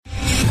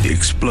The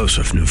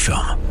explosive new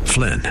film,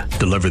 Flynn,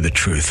 deliver the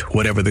truth,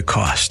 whatever the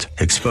cost,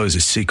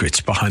 exposes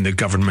secrets behind the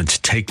government's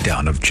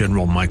takedown of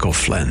General Michael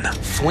Flynn.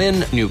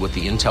 Flynn knew what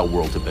the intel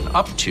world had been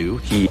up to.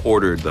 He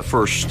ordered the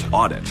first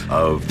audit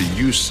of the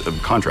use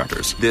of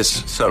contractors.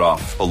 This set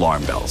off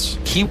alarm bells.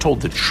 He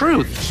told the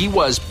truth. He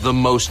was the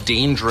most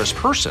dangerous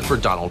person for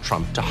Donald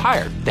Trump to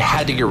hire. They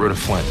had to get rid of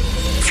Flynn.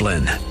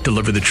 Flynn,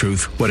 deliver the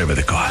truth, whatever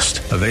the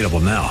cost. Available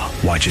now.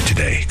 Watch it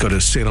today. Go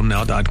to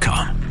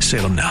salemnow.com.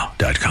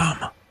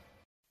 salemnow.com.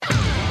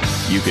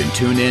 You can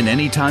tune in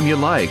anytime you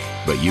like,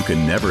 but you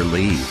can never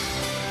leave.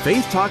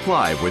 Faith Talk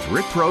Live with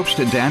Rick Probst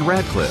and Dan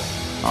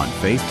Radcliffe on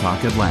Faith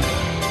Talk Atlanta.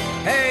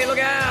 Hey, look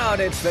out.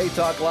 It's Faith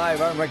Talk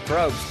Live. I'm Rick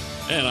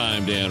Probst. And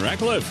I'm Dan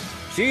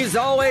Radcliffe. She's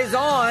always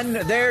on.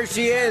 There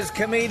she is,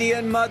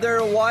 comedian,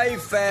 mother,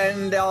 wife,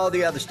 and all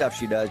the other stuff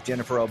she does.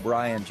 Jennifer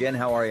O'Brien. Jen,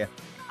 how are you?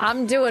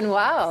 I'm doing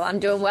well.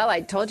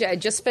 I told you, I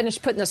just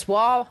finished putting this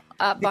wall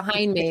up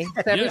behind me.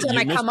 So every time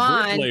I come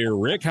on,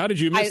 Rick, how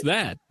did you miss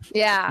that?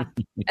 Yeah,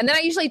 and then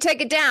I usually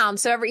take it down.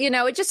 So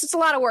it's a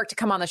lot of work to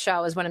come on the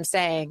show, is what I'm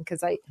saying.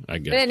 Because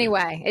but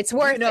anyway, it's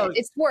worth it.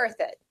 It's worth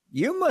it.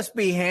 You must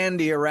be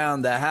handy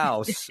around the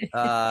house.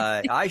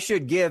 I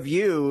should give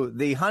you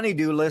the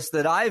honeydew list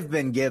that I've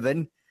been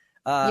given.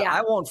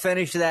 I won't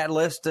finish that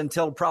list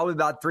until probably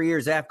about 3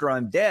 years after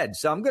I'm dead.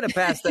 So I'm going to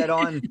pass that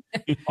on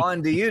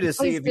to you to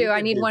see if you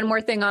I need one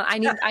more thing on. I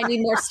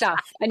need more stuff.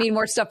 I need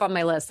more stuff on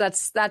my list.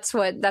 That's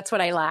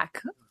what I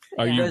lack.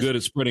 Are you good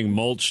at spreading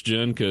mulch,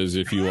 Jen? Because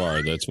if you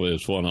are, that's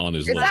what's one on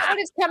his list. Is that what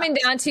it's coming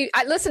down to?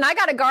 Listen, I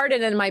got a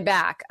garden in my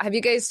back. Have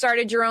you guys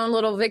started your own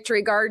little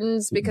victory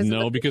gardens? Because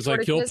I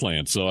kill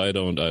plants, so I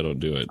don't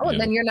do it. Oh,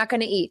 then you're not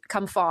going to eat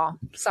come fall.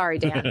 Sorry,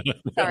 Dan.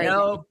 Sorry.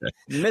 I'll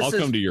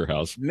come to your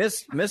house.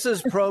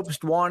 Mrs.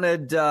 Probst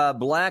wanted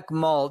black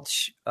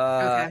mulch,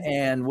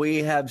 and we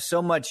have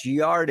so much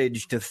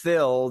yardage to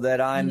fill that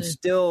I'm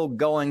still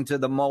going to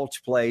the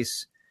mulch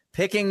place,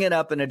 picking it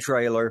up in a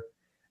trailer.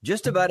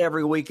 Just about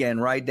every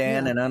weekend, right,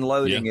 Dan, and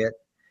unloading it.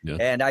 Yeah.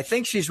 And I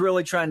think she's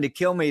really trying to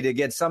kill me to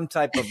get some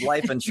type of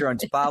life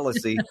insurance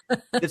policy.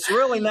 It's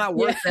really not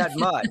worth that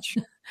much.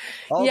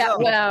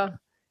 Although,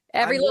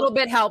 every little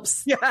bit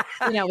helps,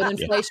 with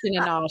inflation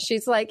and all.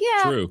 She's like,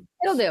 it'll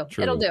do.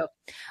 True. It'll do.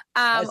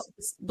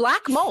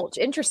 Black mulch,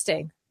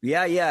 interesting.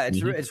 Yeah.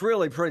 It's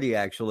really pretty,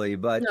 actually,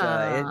 but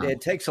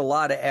it takes a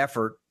lot of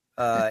effort.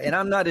 And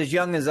I'm not as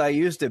young as I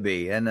used to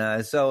be.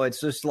 And so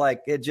it's just like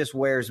it just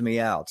wears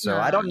me out. So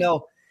I don't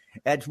know.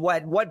 At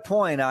what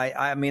point,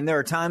 I mean, there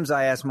are times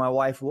I ask my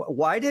wife,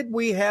 why did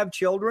we have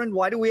children?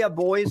 Why do we have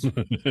boys?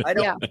 I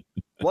don't.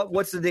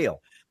 What's the deal?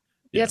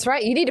 Yeah. That's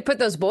right. You need to put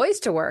those boys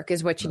to work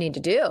is what you need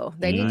to do.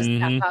 They need to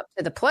step up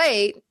to the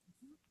plate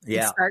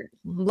and start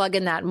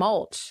lugging that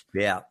mulch.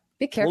 Yeah.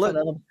 Be careful.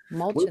 Little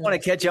mulch. We want to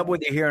catch up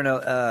with you here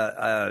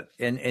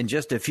in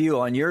just a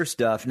few on your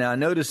stuff. Now, I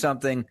noticed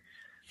something.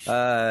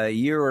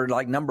 You're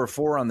like number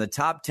 4 on the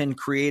top 10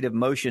 Creative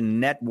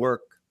Motion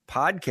Network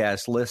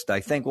podcast list.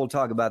 I think we'll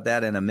talk about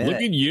that in a minute.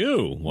 Look at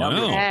you.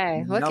 Wow.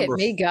 Hey, look at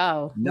me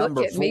go.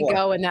 Look at me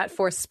go in that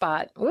 4th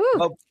spot. Woo.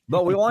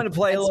 But we want to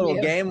play a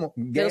little game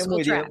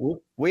with you.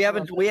 We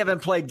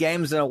haven't played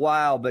games in a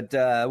while, but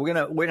we're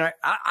gonna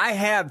I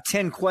have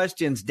 10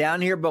 questions down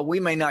here, but we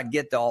may not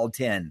get to all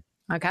 10.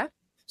 Okay.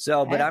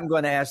 So, but I'm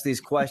going to ask these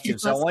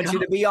questions. So I want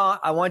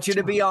you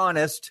to be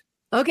honest.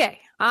 Okay.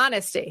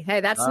 Honesty.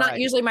 Hey, that's not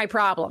usually my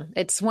problem.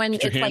 It's when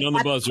Put your hand on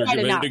the buzzer. Get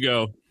ready to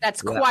go.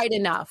 That's quite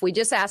enough. We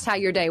just asked how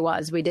your day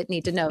was. We didn't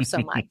need to know so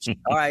much.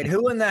 All right.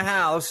 Who in the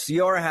house,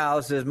 your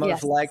house, is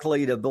most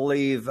likely to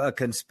believe a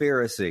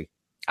conspiracy?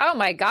 Oh,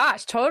 my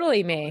gosh.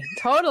 Totally me.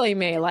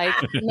 Like,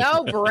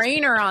 no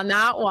brainer on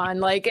that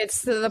one. Like,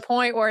 it's to the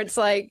point where it's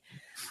like,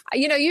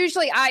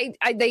 usually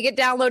they get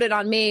downloaded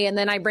on me and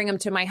then I bring them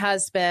to my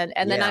husband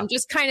and then I'm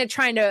just kind of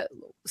trying to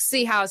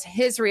see how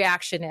his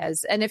reaction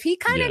is. And if he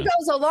kind of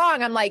goes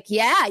along, I'm like,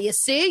 you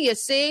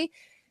see.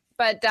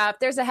 But if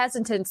there's a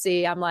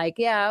hesitancy, I'm like,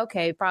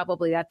 okay,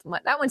 probably that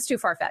one's too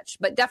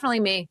far-fetched. But definitely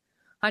me,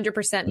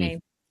 100%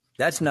 me.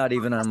 That's not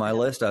even on my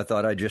list. I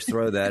thought I'd just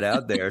throw that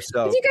out there.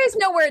 So you guys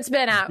know where it's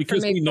been at because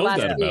for me we know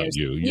that about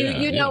you.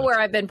 You know where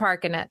I've been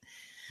parking it.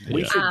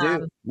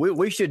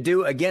 We should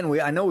do again.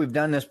 I know we've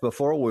done this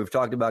before. We've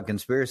talked about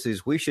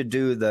conspiracies. We should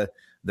do the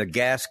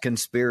gas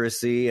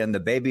conspiracy and the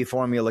baby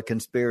formula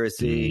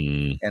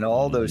conspiracy and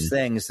all those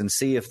things and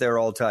see if they're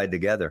all tied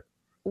together.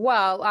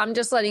 Well, I'm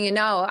just letting you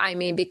know. I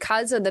mean,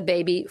 because of the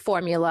baby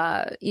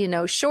formula,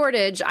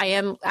 shortage, I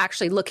am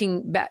actually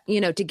looking back,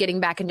 to getting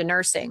back into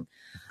nursing.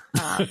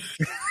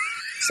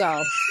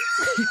 So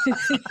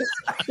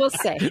we'll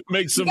see.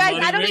 Make some guys,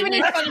 money. I don't even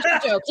need to finish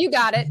the joke. You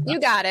got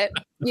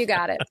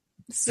it.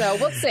 So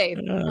we'll see.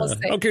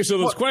 Okay, so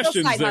those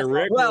questions there,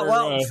 Rick.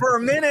 Well, for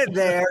a minute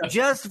there,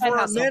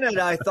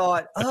 I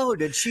thought,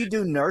 did she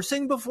do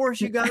nursing before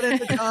she got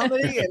into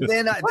comedy? And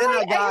then I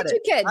got it. I had 2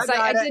 kids.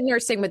 I did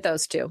nursing with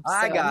those 2.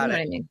 I got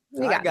it.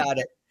 I got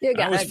it.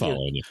 I was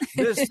following you.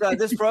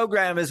 This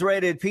program is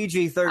rated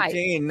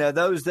PG-13.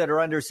 Those that are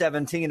under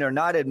 17 are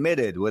not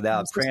admitted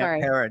without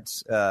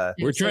parents.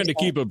 We're trying to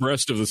keep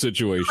abreast of the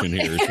situation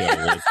here.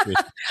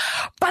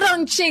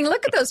 Ba-dum-ching.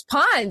 Look at those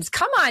puns.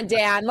 Come on,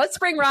 Dan. Let's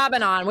bring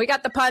Robin on. We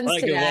got the puns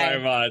today.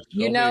 Very much.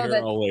 You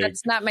know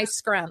that's not my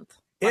strength.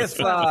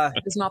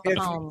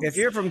 If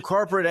you're from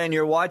corporate and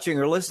you're watching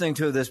or listening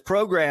to this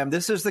program,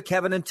 this is the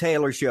Kevin and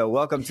Taylor Show.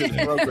 Welcome to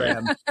the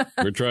program.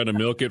 We're trying to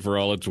milk it for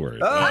all it's worth.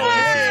 Oh,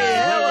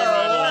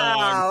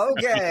 wow.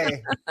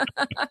 Okay.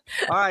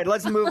 All right,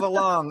 let's move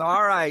along.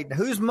 All right,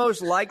 who's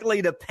most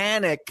likely to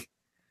panic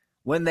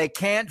when they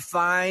can't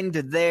find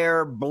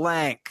their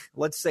blank?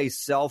 Let's say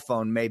cell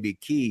phone, maybe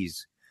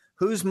keys.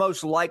 Who's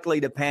most likely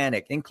to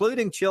panic,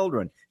 including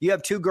children? You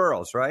have 2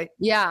 girls, right?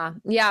 Yeah.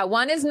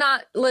 One is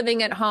not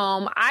living at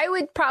home. I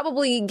would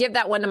probably give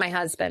that one to my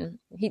husband.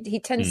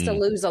 He tends to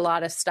lose a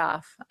lot of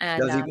stuff.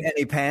 And, Does he? And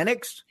he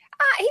panics?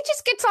 He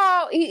just gets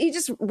he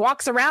just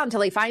walks around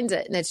till he finds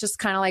it. And it's just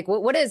kind of like,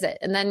 what is it?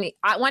 And then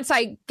once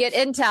I get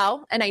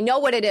intel and I know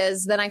what it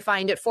is, then I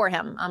find it for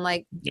him. I'm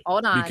like,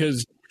 hold on.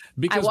 Because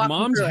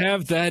moms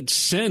have that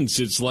sense.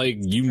 It's like,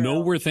 know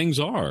where things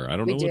are. I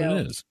don't know what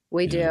it is.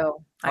 We do.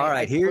 All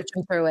right,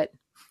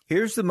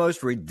 here's the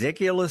most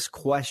ridiculous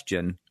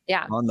question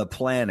on the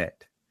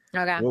planet.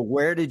 Okay. Well,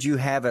 where did you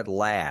have it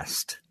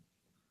last?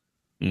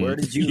 Where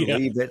did you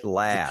leave it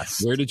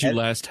last? Where did you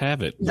last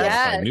have it?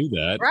 Yes. I knew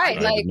that. Right.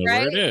 I don't know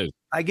where it is.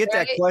 I get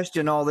that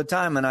question all the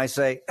time, and I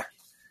say,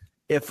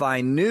 if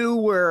I knew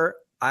where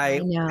I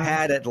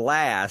had it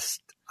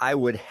last, I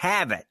would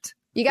have it.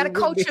 You got to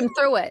coach him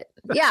through it.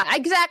 Yeah,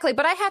 exactly.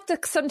 But I have to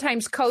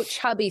sometimes coach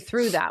hubby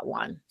through that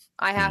one.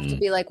 I have to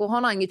be like, well,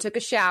 hold on. You took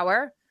a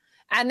shower.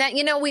 And then,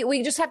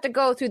 we just have to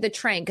go through the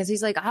train because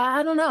he's like,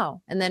 I don't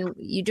know. And then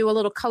you do a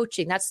little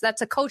coaching. That's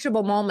a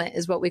coachable moment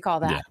is what we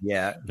call that.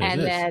 Yeah. And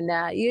then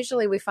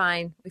usually we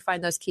find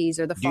those keys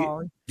or the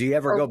phone. Do you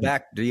ever go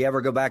back? Do you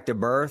ever go back to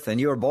birth and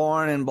you were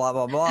born and blah,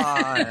 blah, blah?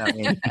 I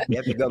mean, you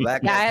have to go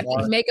back. Yeah, I have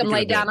to make him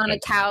lay down on a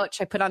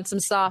couch. I put on some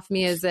soft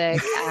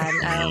music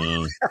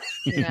and,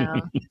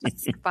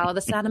 just follow the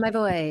sound of my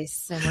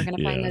voice. And we're going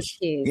to find those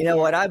keys. You know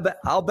what?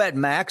 I'll bet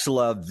Max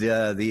loved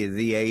the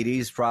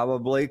 80s,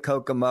 probably.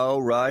 Kokomo,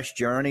 Rush,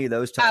 Journey,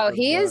 those types. Oh,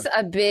 he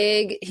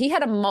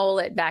had a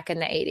mullet back in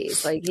the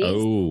 80s. Like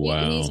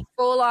he's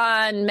full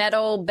on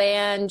metal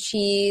band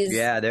cheese.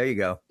 Yeah, there you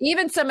go.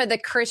 Even some of the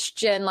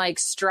Christian like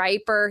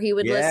Striper he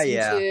would listen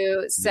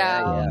to. So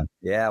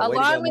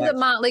along with the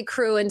Motley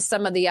Crue and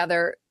some of the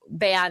other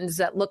bands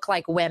that look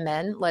like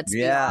women, let's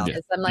be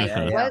honest. I'm like,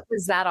 what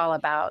was that all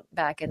about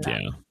back in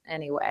that?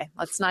 Anyway,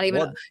 let's not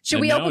even.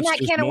 Should we open that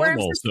can of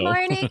worms this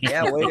morning?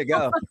 Yeah, way to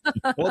go.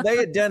 Well, they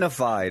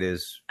identified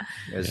as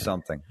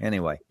something.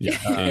 Anyway,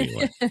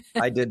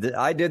 I did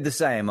the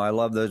same. I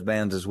love those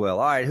bands as well.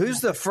 All right, who's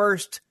the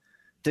first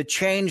to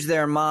change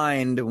their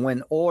mind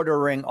when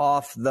ordering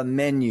off the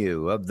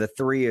menu of the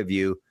 3 of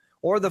you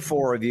or the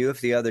 4 of you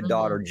if the other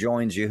daughter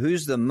joins you?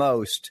 Who's the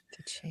most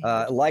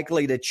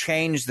likely to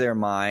change their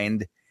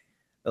mind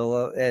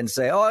and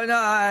say, "Oh no,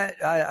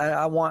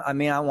 I want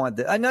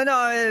this."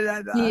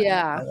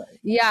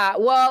 Yeah.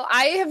 Well,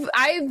 I've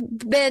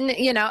been,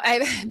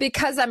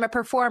 because I'm a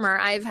performer,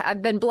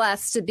 I've been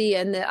blessed to be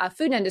in the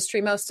food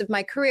industry most of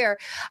my career.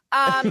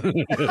 Thank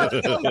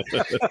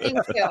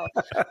you.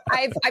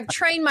 I've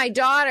trained my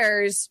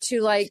daughters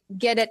to like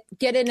get it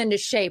into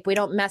shape. We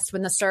don't mess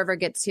when the server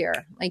gets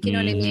here. Like, you know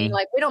what I mean?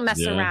 Like, we don't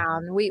mess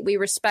around. We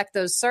respect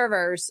those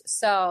servers.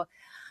 So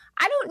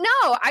I don't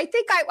know. I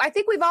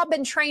think we've all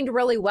been trained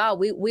really well.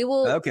 We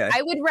will. Okay.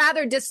 I would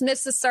rather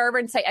dismiss the server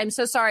and say, "I'm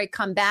so sorry,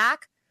 come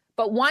back."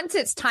 But once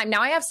it's time,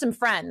 now I have some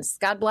friends.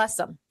 God bless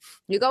them.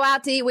 You go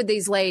out to eat with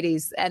these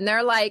ladies, and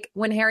they're like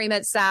when Harry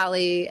Met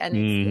Sally, and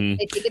they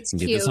think it's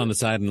cute. Get this on the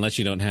side unless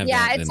you don't have.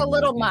 Yeah, it's a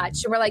little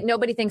much. And we're like,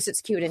 nobody thinks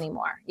it's cute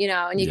anymore,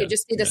 And you could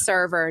just be the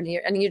server, and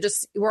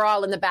we're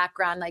all in the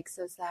background, like,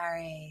 so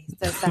sorry,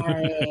 This is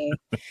the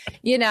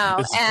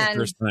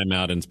first time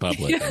out in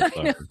public.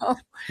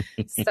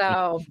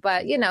 So,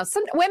 but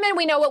some women,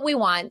 we know what we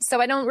want. So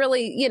I don't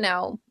really,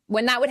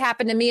 when that would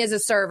happen to me as a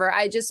server,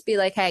 I'd just be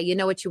like, hey, you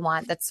know what you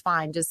want? That's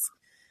fine. Just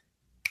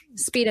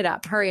speed it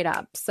up, hurry it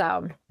up.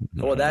 So,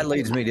 well, that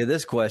leads me to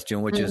this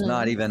question, which is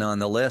not even on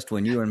the list.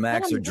 When you and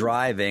Max are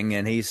driving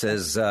and he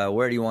says,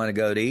 where do you want to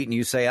go to eat? And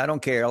you say, I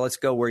don't care. Let's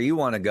go where you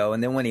want to go.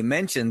 And then when he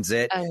mentions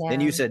it,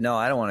 then you said, no,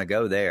 I don't want to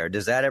go there.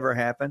 Does that ever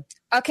happen?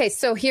 Okay.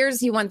 So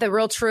you want the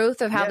real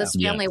truth of how this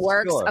family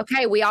works. Sure.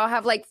 Okay. We all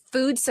have like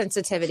food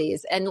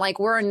sensitivities and like,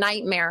 we're a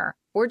nightmare.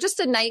 We're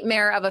just a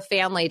nightmare of a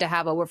family to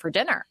have over for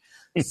dinner.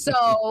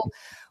 So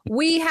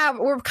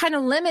we're kind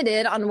of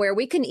limited on where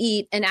we can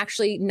eat and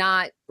actually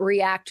not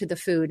react to the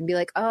food and be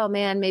like, oh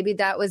man, maybe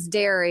that was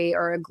dairy,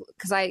 or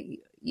because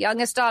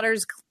youngest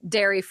daughter's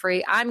dairy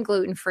free. I'm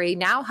gluten free.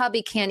 Now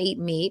hubby can't eat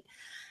meat.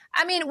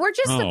 I mean, we're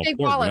just a big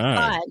ball of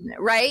fun,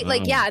 right?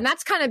 Like, yeah, and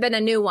that's kind of been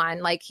a new one.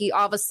 Like, he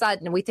all of a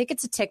sudden, we think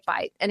it's a tick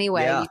bite.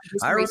 Anyway,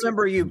 I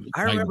remember you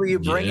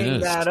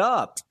bringing that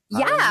up.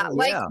 Yeah,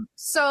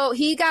 so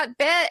he got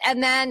bit,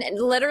 and then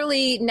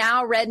literally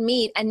now red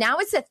meat, and now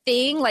it's a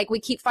thing. Like, we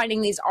keep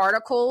finding these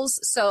articles.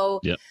 So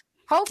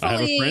hopefully, I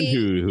have a friend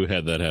who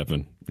had that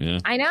happen. Yeah,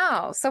 I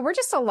know. So we're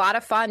just a lot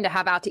of fun to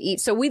have out to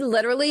eat. So we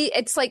literally,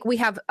 it's like we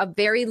have a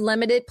very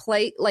limited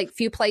plate, like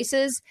few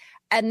places,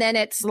 and then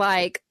it's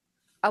like,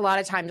 a lot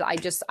of times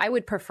I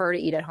would prefer to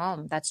eat at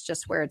home. That's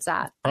just where it's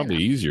at. Probably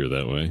easier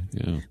that way.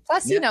 Yeah.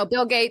 Plus,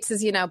 Bill Gates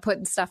is,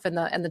 putting stuff in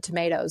the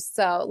tomatoes.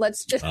 So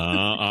let's just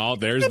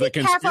there's the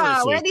conspiracy.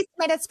 Careful. Where are these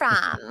tomatoes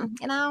from?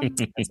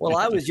 Well,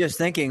 I was just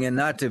thinking, and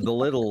not to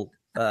belittle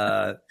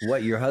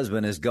what your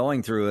husband is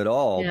going through at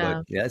all,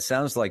 but it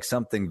sounds like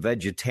something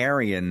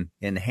vegetarian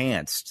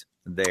enhanced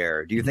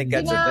there. Do you think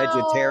that's a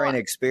vegetarian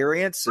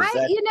experience?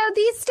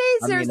 These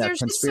days there's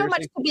just so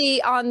much to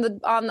be on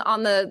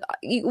the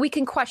we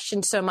can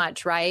question so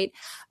much, right?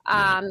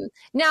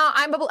 Now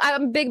I'm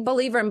a big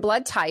believer in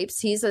blood types.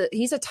 He's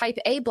a type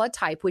A blood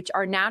type, which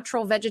are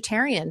natural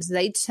vegetarians.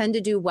 They tend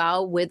to do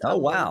well with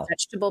a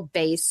vegetable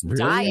based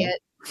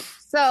diet.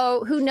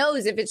 So who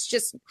knows if it's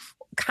just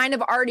kind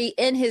of already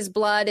in his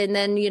blood, and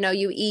then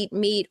you eat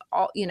meat,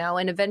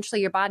 and eventually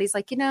your body's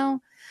like, I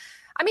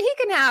mean, he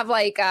can have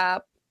like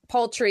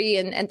poultry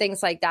and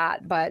things like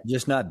that, but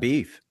just not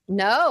beef.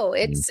 No,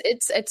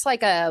 it's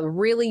like a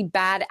really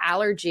bad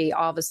allergy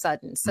all of a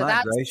sudden. So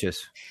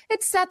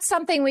that's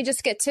something we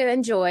just get to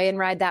enjoy and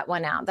ride that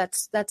one out.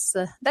 That's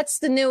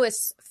the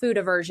newest food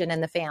aversion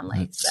in the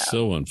family.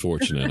 So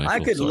unfortunate.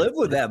 I could live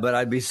with that, but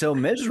I'd be so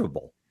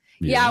miserable.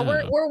 Yeah,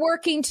 we're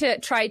working to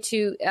try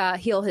to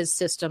heal his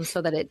system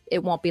so that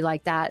it won't be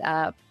like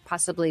that.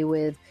 Possibly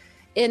with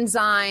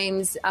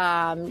enzymes,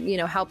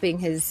 helping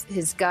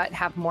his gut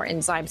have more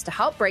enzymes to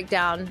help break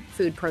down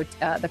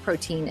the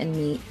protein in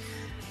meat.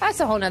 That's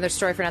a whole nother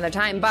story for another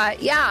time. But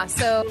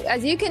so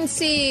as you can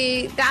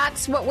see,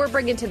 that's what we're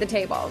bringing to the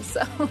table.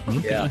 So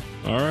yeah.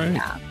 All right.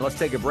 Yeah. Let's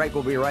take a break.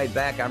 We'll be right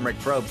back. I'm Rick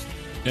Probst.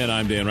 And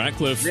I'm Dan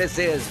Ratcliffe. This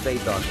is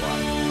Faith Talk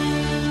Live.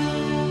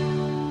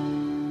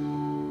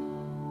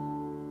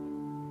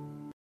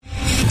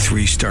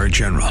 3-star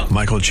General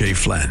Michael J.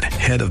 Flynn,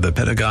 head of the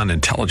Pentagon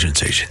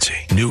Intelligence Agency,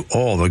 knew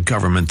all the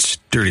government's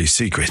dirty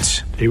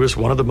secrets. He was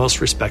one of the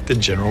most respected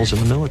generals in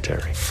the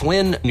military.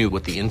 Flynn knew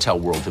what the intel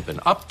world had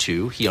been up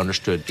to. He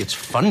understood its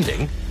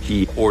funding.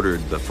 He ordered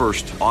the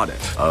first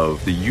audit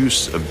of the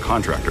use of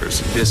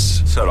contractors.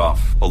 This set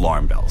off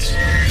alarm bells.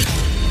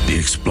 The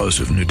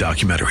explosive new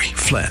documentary,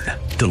 Flynn,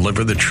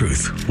 Deliver the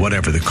Truth,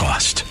 Whatever the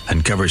Cost,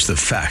 uncovers the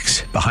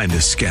facts behind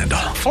this scandal.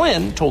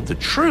 Flynn told the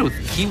truth.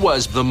 He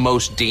was the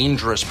most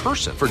dangerous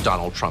person for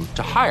Donald Trump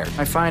to hire.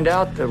 I find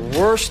out the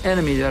worst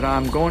enemy that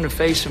I'm going to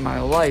face in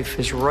my life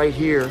is right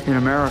here in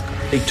America.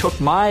 They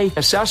took my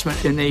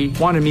assessment and they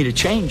wanted me to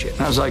change it.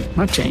 And I was like, I'm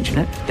not changing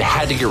it. They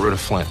had to get rid of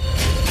Flynn.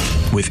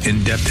 With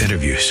in-depth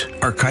interviews,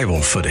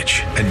 archival footage,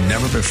 and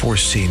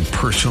never-before-seen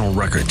personal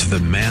records of the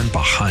man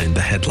behind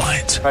the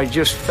headlines. I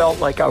just felt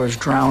like I was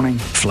drowning.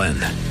 Flynn,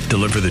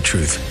 Deliver the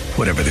Truth,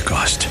 Whatever the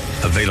Cost.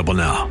 Available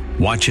now.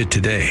 Watch it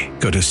today.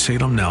 Go to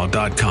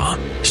salemnow.com.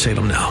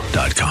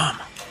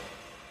 salemnow.com.